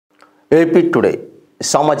AP today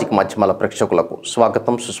సామాజిక మాధ్యమాల ప్రేక్షకులకు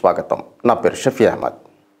స్వాగతం సుస్వాగతం. నా పేరు షఫీ అహ్మద్.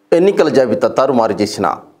 ఎన్నికల జాబితా తారుమారు చేసిన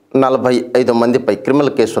 45 మందిపై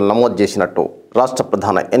క్రిమినల్ కేసులు నమోదు చేసినట్టు రాష్ట్ర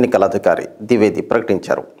ప్రధాన ఎన్నికల అధికారి ద్వివేది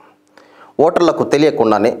ప్రకటించారు. ఓటర్లకు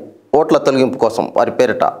తెలియకుండానే ఓట్ల తొలగింపు కోసం వారి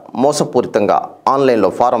పేరిట మోసపూరితంగా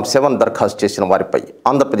ఆన్లైన్లో ఫారం 7 దరఖాస్తు చేసిన వారిపై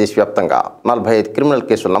ఆంధ్రప్రదేశ్ వ్యాప్తంగా 45 క్రిమినల్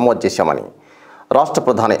కేసులు నమోదు చేశామని రాష్ట్ర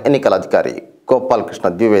ప్రధాన ఎన్నికల అధికారి గోపాలకృష్ణ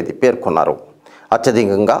ద్వివేది పేర్కొన్నారు.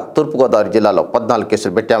 అత్యధికంగా తూర్పుగోదావరి జిల్లాలో 14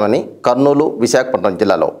 కేసులు పెట్టామని, కర్నూలు, విశాఖపట్నం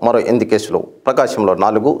జిల్లాలో మరో 8 కేసులు, ప్రకాశంలో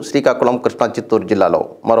 4, శ్రీకాకుళం, కృష్ణా, చిత్తూరు జిల్లాలో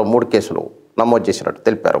మరో 3 కేసులు నమోదు చేసినట్టు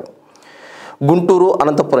తెలిపారు. గుంటూరు,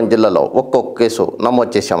 అనంతపురం జిల్లాలో ఒక్కొక్క కేసు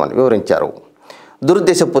నమోదు చేశామని వివరించారు.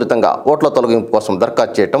 దురుద్దేశపూరితంగా ఓట్ల తొలగింపు కోసం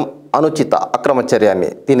దరఖాస్తు చేయడం అనుచిత అక్రమ చర్య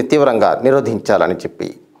అని దీన్ని తీవ్రంగా నిరోధించాలని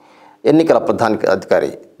చెప్పి ఎన్నికల ప్రధాన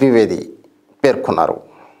అధికారి ద్వివేది పేర్కొన్నారు.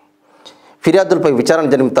 ఫిర్యాదులపై విచారణ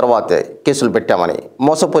జరిగిన తర్వాతే కేసులు పెట్టామని,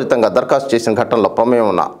 మోసపూరితంగా దరఖాస్తు చేసిన ఘటనలో ప్రమేయం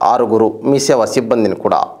ఉన్న 6 మీ సేవా సిబ్బందిని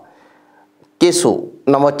కూడా కేసు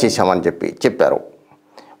నమోదు చేశామని చెప్పారు.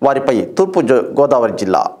 వారిపై తూర్పు గోదావరి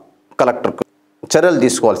జిల్లా కలెక్టర్కు చర్యలు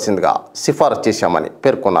తీసుకోవాల్సిందిగా సిఫారసు చేశామని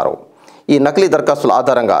పేర్కొన్నారు. ఈ నకిలీ దరఖాస్తుల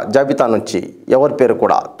ఆధారంగా జాబితా నుంచి ఎవరి పేరు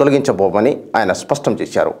కూడా తొలగించబోమని ఆయన స్పష్టం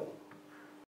చేశారు.